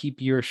 to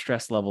keep your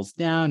stress levels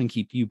down and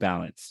keep you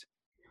balanced?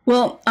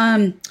 Well,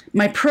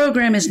 my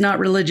program is not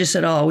religious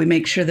at all. We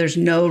make sure there's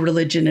no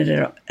religion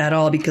at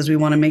all, because we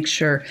want to make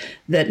sure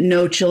that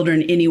no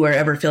children anywhere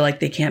ever feel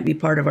like they can't be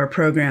part of our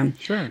program.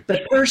 Sure.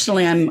 But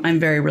personally, I'm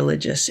very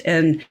religious.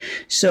 And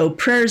so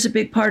prayer is a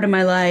big part of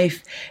my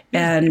life.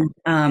 And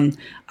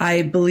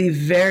I believe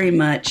very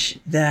much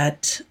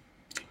that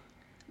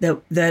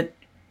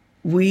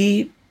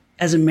we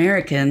as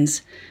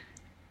Americans,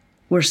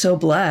 we're so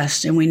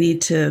blessed, and we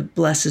need to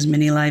bless as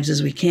many lives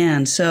as we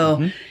can.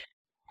 So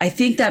I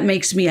think that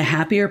makes me a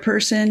happier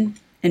person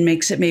and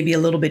makes it maybe a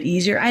little bit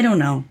easier. I don't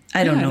know.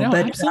 No,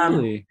 but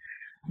absolutely.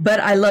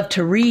 But I love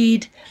to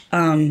read.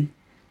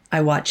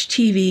 I watch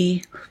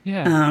TV.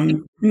 Yeah.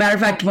 Matter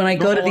of fact, when I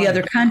go to the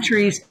other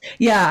countries,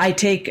 I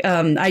take,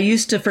 I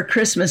used to, for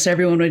Christmas,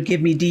 everyone would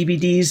give me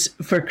DVDs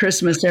for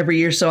Christmas every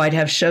year. So I'd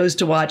have shows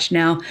to watch.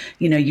 Now,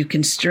 you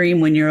can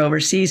stream when you're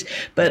overseas,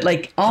 but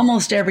like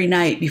almost every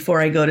night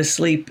before I go to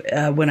sleep,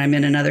 when I'm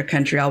in another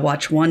country, I'll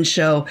watch one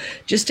show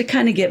just to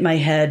kind of get my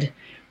head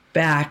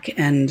back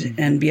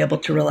and be able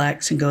to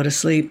relax and go to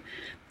sleep.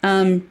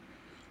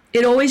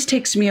 It always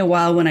takes me a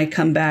while when I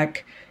come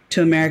back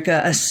to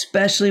America,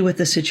 especially with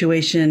a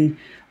situation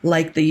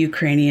like the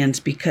Ukrainians,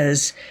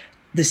 because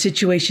the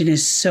situation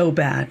is so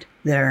bad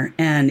there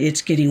and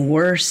it's getting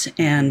worse.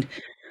 And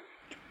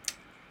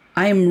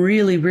I am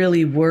really,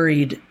 really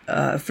worried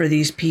for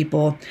these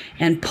people.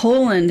 And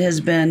Poland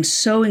has been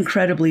so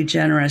incredibly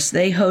generous.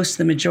 They host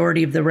the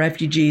majority of the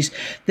refugees.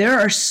 There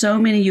are so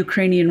many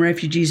Ukrainian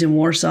refugees in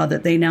Warsaw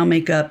that they now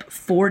make up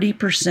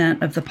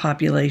 40% of the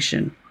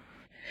population.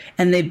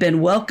 And they've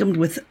been welcomed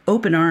with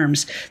open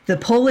arms. The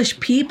Polish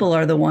people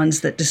are the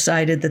ones that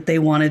decided that they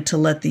wanted to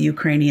let the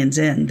Ukrainians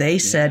in. They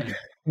said,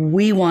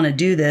 we want to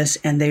do this.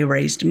 And they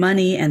raised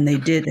money and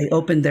they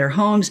opened their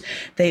homes.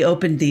 They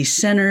opened these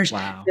centers.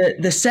 Wow.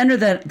 The center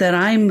that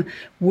I'm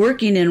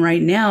working in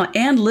right now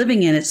and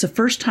living in, it's the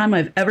first time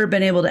I've ever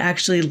been able to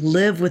actually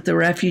live with the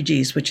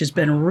refugees, which has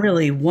been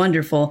really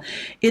wonderful.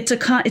 It's a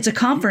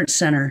conference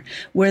center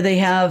where they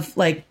have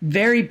like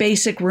very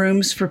basic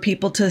rooms for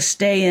people to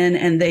stay in,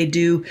 and they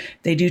do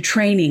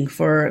training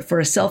for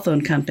a cell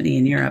phone company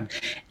in Europe.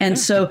 And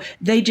so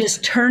they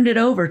just turned it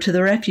over to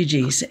the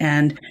refugees.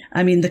 And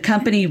I mean, the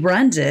company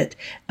runs it,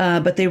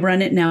 but they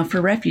run it now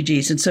for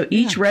refugees. And so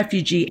each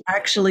refugee,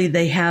 actually,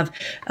 they have,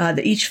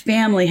 each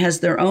family has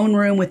their own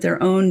room with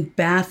their own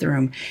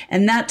bathroom.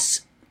 And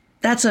that's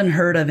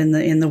unheard of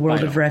in the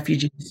world of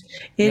refugees.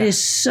 It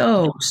is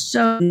so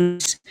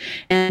nice.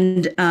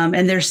 And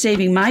they're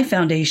saving my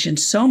foundation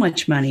so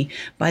much money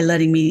by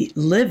letting me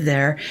live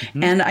there.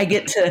 Mm-hmm. And I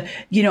get to,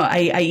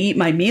 I eat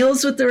my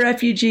meals with the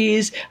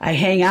refugees. I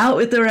hang out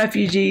with the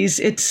refugees.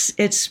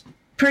 It's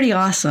pretty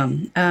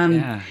awesome.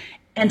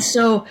 And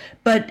so,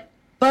 but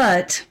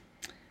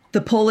the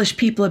Polish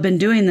people have been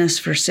doing this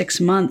for 6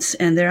 months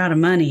and they're out of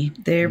money.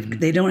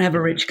 They don't have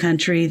a rich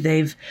country.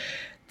 They've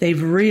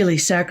really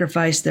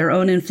sacrificed. Their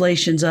own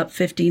inflation's up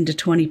 15 to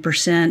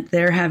 20%.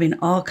 They're having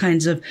all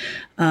kinds of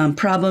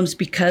problems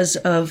because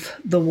of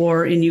the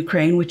war in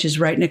Ukraine, which is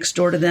right next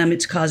door to them.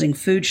 It's causing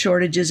food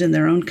shortages in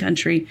their own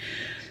country.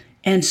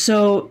 And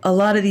so a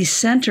lot of these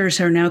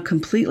centers are now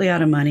completely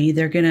out of money.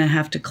 They're going to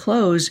have to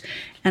close.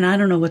 And I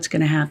don't know what's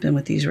going to happen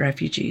with these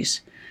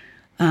refugees.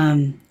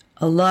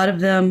 A lot of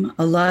them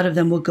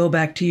will go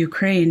back to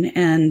Ukraine,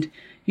 and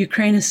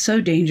Ukraine is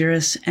so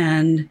dangerous.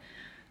 And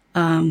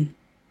I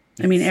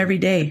mean, every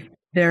day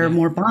there are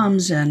more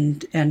bombs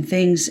and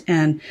things,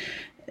 and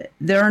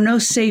there are no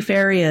safe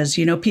areas.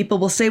 People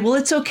will say, well,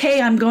 it's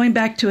okay, I'm going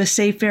back to a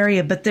safe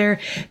area, but there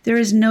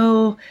is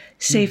no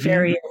safe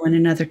area when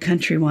another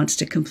country wants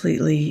to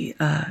completely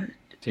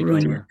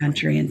ruin your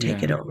country and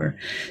take it over.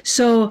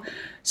 So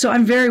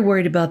I'm very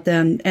worried about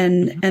them.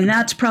 And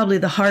that's probably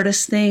the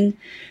hardest thing.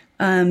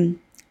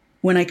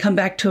 When I come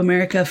back to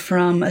America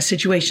from a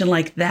situation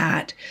like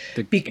that,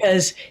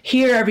 because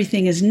here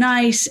everything is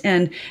nice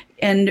and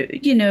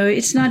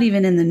it's not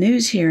even in the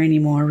news here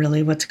anymore,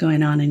 really, what's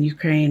going on in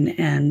Ukraine.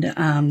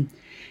 And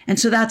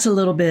so that's a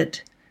little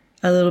bit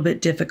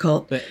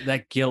difficult.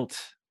 That guilt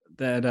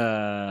that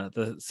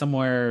the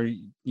somewhere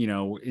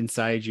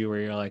inside you where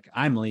you're like,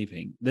 I'm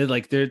leaving.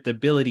 The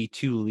ability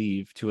to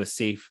leave to a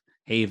safe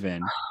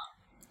haven.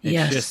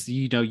 It's just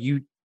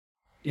you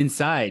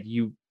inside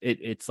you.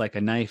 It's like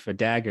a knife, a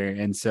dagger,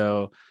 and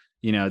so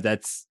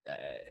that's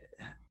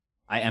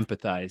I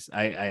empathize.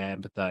 I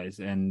empathize,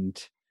 and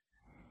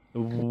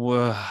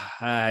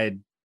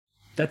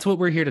that's what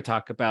we're here to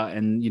talk about.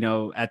 And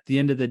at the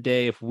end of the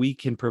day, if we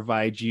can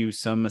provide you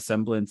some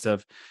semblance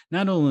of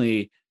not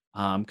only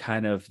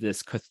kind of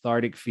this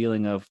cathartic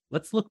feeling of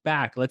let's look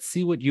back, let's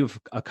see what you've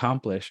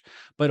accomplished,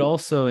 but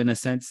also in a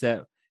sense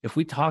that if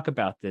we talk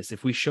about this,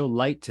 if we show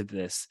light to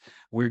this,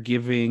 we're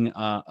giving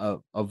a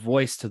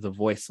voice to the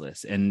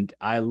voiceless. And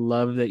I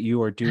love that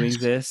you are doing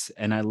this,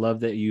 and I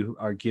love that you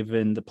are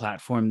given the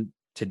platform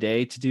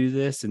today to do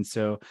this. And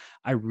so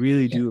I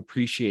really do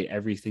appreciate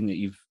everything that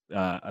you've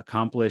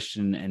accomplished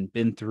and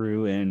been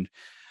through. And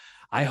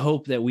I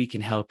hope that we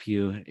can help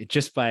you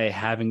just by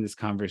having this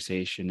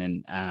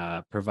conversation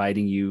and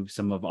providing you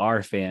some of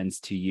our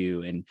fans to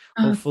you, and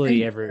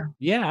hopefully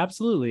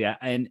absolutely.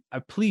 And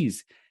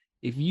please,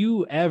 if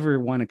you ever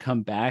want to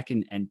come back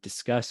and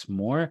discuss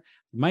more,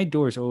 my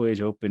door's always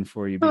open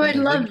for you. I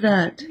love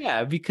that.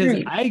 Yeah,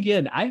 because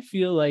I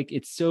feel like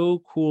it's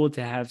so cool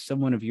to have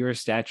someone of your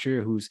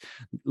stature who's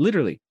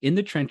literally in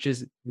the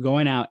trenches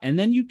going out, and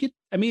then you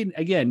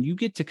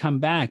get to come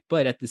back.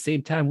 But at the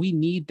same time, we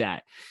need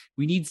that.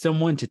 We need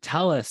someone to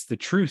tell us the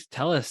truth,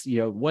 tell us,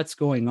 what's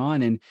going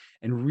on, and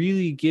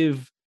really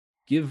give,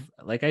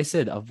 like I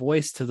said, a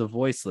voice to the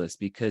voiceless,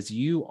 because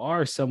you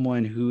are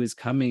someone who is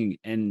coming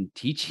and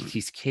teaching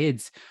these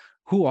kids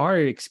who are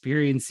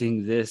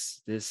experiencing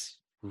this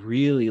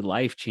really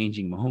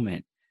life-changing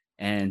moment.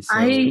 And so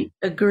I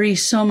agree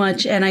so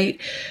much, and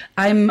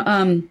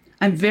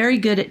I'm very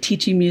good at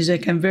teaching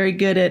music. I'm very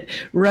good at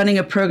running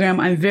a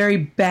program. I'm very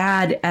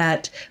bad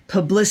at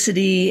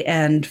publicity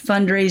and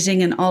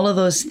fundraising and all of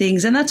those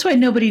things, and that's why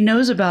nobody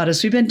knows about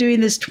us. We've been doing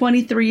this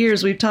 23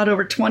 years. We've taught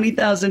over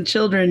 20,000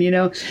 children,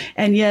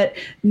 and yet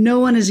no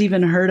one has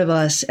even heard of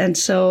us. And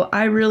so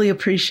I really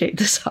appreciate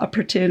this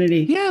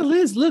opportunity. yeah,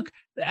 Liz, look,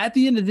 at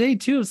the end of the day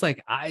too, it's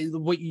like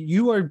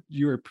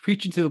you're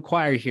preaching to the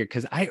choir here,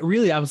 because I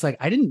was like,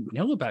 I didn't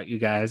know about you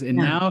guys, and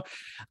now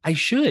I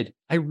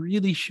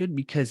really should,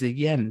 because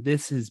again,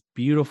 this is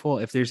beautiful.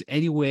 If there's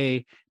any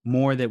way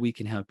more that we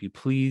can help you,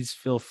 please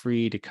feel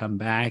free to come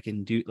back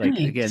and do, like,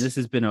 Thanks. again, this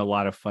has been a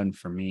lot of fun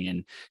for me,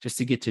 and just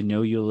to get to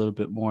know you a little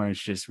bit more is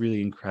just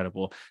really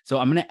incredible. So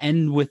I'm going to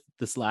end with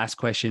this last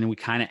question, and we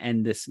kind of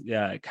end this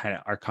kind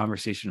of our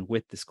conversation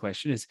with this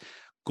question: is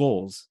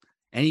goals.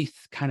 Any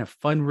kind of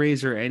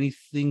fundraiser,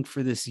 anything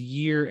for this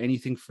year,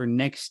 anything for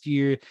next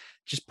year,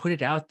 just put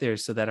it out there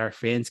so that our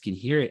fans can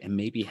hear it and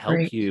maybe help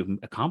Great. you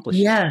accomplish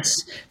it.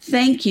 Yes,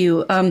 thank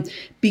you.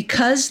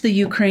 Because the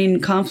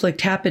Ukraine conflict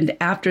happened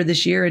after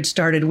this year had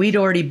started, we'd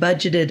already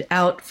budgeted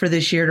out for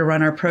this year to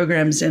run our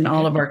programs in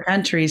all of our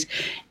countries.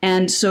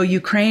 And so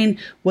Ukraine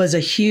was a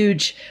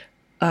huge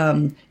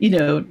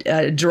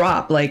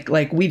drop,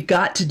 like we've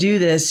got to do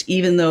this,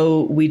 even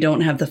though we don't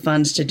have the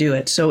funds to do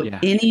it. So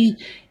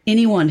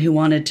anyone who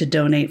wanted to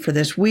donate for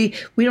this, we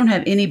don't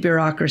have any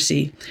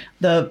bureaucracy.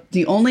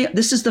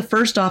 This is the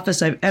first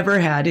office I've ever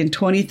had in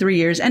 23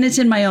 years, and it's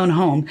in my own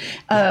home.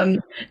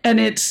 And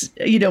it's,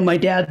 my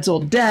dad's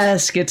old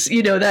desk. It's,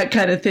 that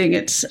kind of thing.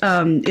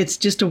 It's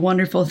just a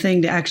wonderful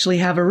thing to actually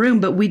have a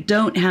room, but we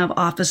don't have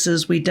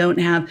offices. We don't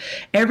have,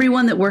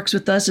 everyone that works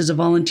with us is a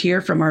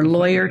volunteer, from our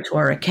lawyer to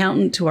our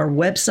accountant to our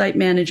website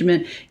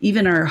management,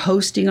 even our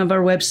hosting of our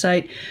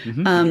website.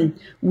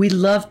 We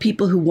love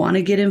people who want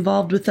to get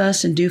involved with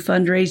us and do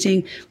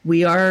fundraising.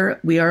 We are a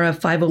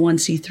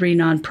 501c3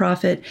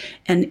 nonprofit,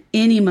 and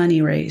any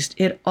money raised,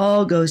 it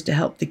all goes to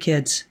help the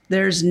kids.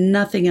 There's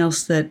nothing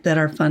else that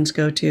our funds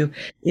go to.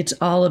 It's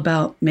all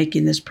about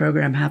making this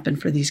program happen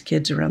for these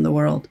kids around the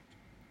world.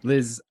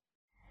 Liz,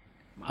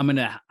 I'm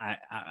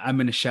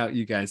gonna shout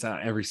you guys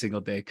out every single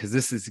day, because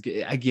this is,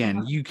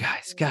 again, you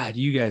guys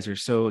are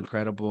so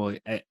incredible.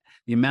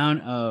 The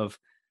amount of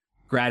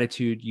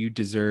gratitude you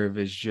deserve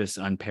is just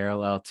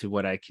unparalleled to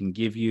what I can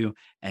give you.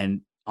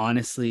 And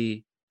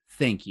honestly,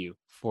 thank you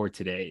for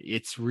today.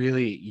 It's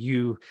really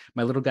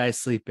my little guy's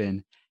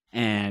sleeping,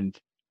 and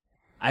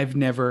I've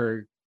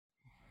never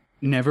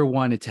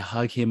wanted to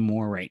hug him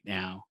more right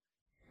now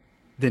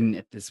than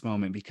at this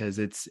moment, because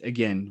it's,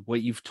 again,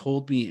 what you've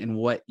told me and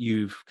what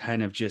you've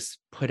kind of just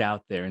put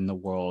out there in the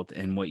world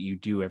and what you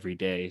do every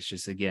day. It's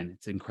just, again,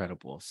 it's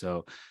incredible.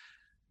 So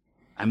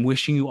I'm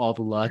wishing you all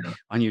the luck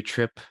on your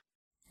trip.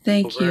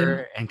 Thank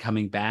you. And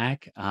coming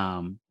back.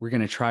 We're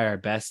going to try our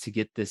best to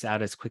get this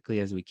out as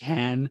quickly as we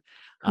can,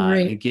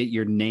 and get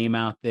your name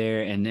out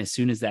there. And as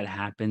soon as that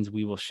happens,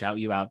 we will shout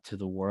you out to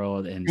the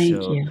world. And Thank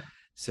you.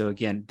 So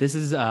again, this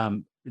is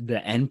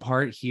the end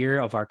part here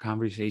of our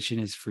conversation,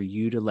 is for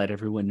you to let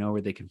everyone know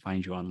where they can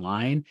find you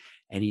online,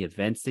 any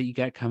events that you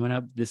got coming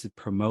up. This is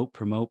promote.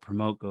 Go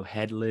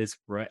ahead, Liz.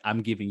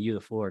 I'm giving you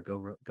the floor.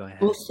 Go ahead.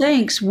 Well,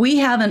 thanks. We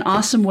have an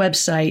awesome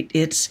website.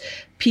 It's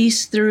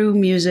Peace Through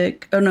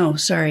Music. Oh, no,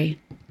 sorry.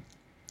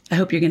 I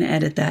hope you're going to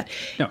edit that.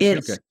 No,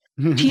 it's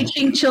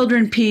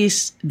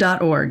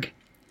teachingchildrenpeace.org.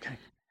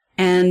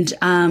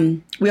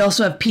 And we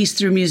also have Peace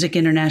Through Music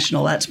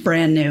International. That's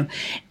brand new.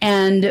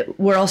 And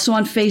we're also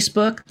on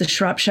Facebook, the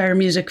Shropshire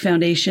Music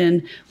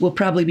Foundation. We'll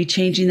probably be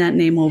changing that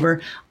name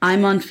over.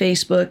 I'm on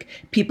Facebook.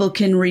 People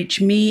can reach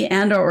me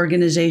and our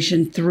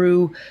organization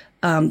through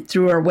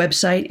our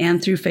website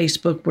and through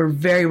Facebook. We're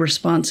very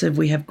responsive.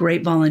 We have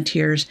great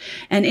volunteers.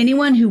 And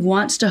anyone who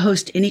wants to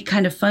host any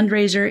kind of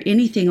fundraiser,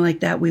 anything like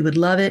that, we would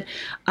love it.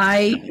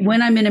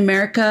 When I'm in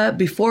America,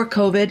 before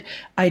COVID,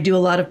 I do a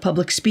lot of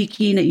public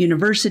speaking at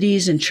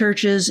universities and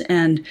churches,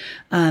 and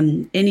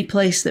any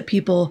place that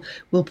people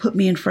will put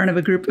me in front of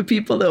a group of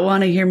people that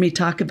want to hear me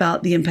talk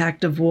about the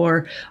impact of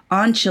war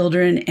on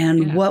children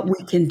and what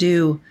we can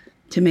do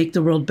to make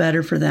the world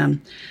better for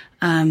them.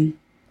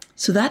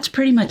 So that's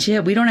pretty much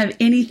it. We don't have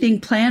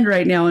anything planned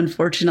right now,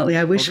 unfortunately.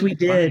 I wish we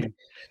did. Fine.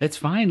 That's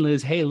fine,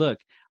 Liz. Hey, look,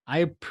 I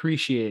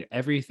appreciate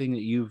everything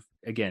that you've,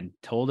 again,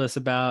 told us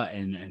about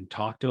and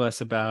talked to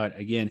us about.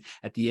 Again,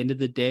 at the end of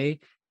the day,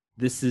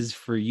 this is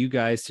for you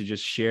guys to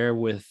just share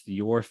with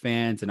your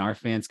fans, and our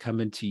fans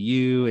coming to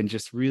you, and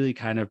just really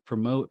kind of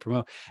promote.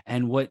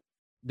 And what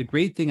the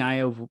great thing I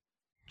have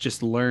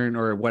just learned,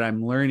 or what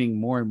I'm learning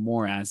more and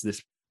more as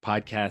this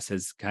podcast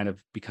has kind of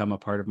become a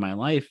part of my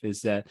life,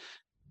 is that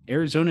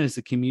Arizona is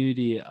a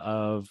community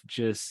of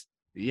just,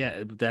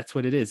 that's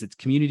what it is. It's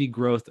community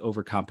growth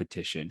over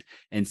competition.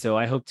 And so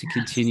I hope to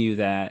continue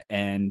that,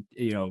 and,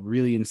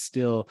 really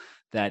instill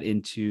that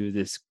into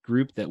this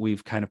group that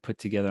we've kind of put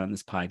together on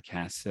this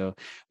podcast. So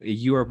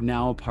you are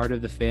now a part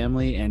of the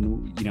family,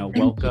 and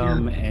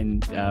welcome.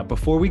 And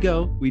before we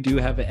go, we do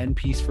have an end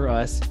piece for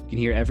us. You can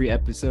hear every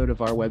episode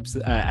of our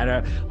website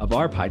of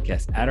our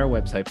podcast at our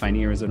website,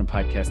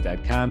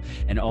 findingarizonapodcast.com,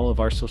 and all of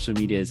our social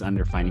media is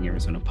under Finding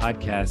Arizona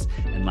Podcast.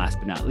 And last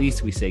but not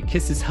least, we say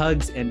kisses,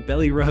 hugs, and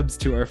belly rubs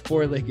to our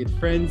four-legged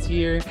friends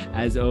here,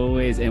 as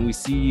always. And we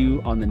see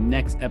you on the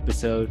next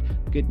episode.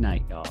 Good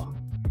night, y'all.